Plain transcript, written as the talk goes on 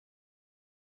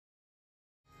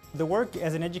The work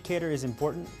as an educator is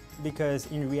important because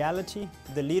in reality,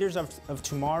 the leaders of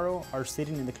tomorrow are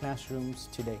sitting in the classrooms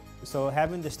today. So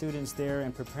having the students there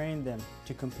and preparing them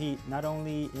to compete not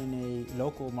only in a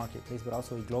local marketplace but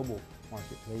also a global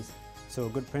marketplace. So a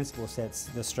good principal sets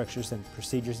the structures and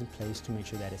procedures in place to make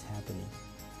sure that is happening.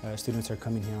 Students are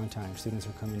coming here on time, students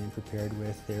are coming in prepared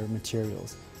with their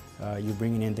materials. You're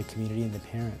bringing in the community and the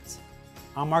parents.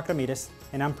 I'm Mark Ramirez,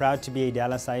 and I'm proud to be a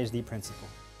Dallas ISD principal.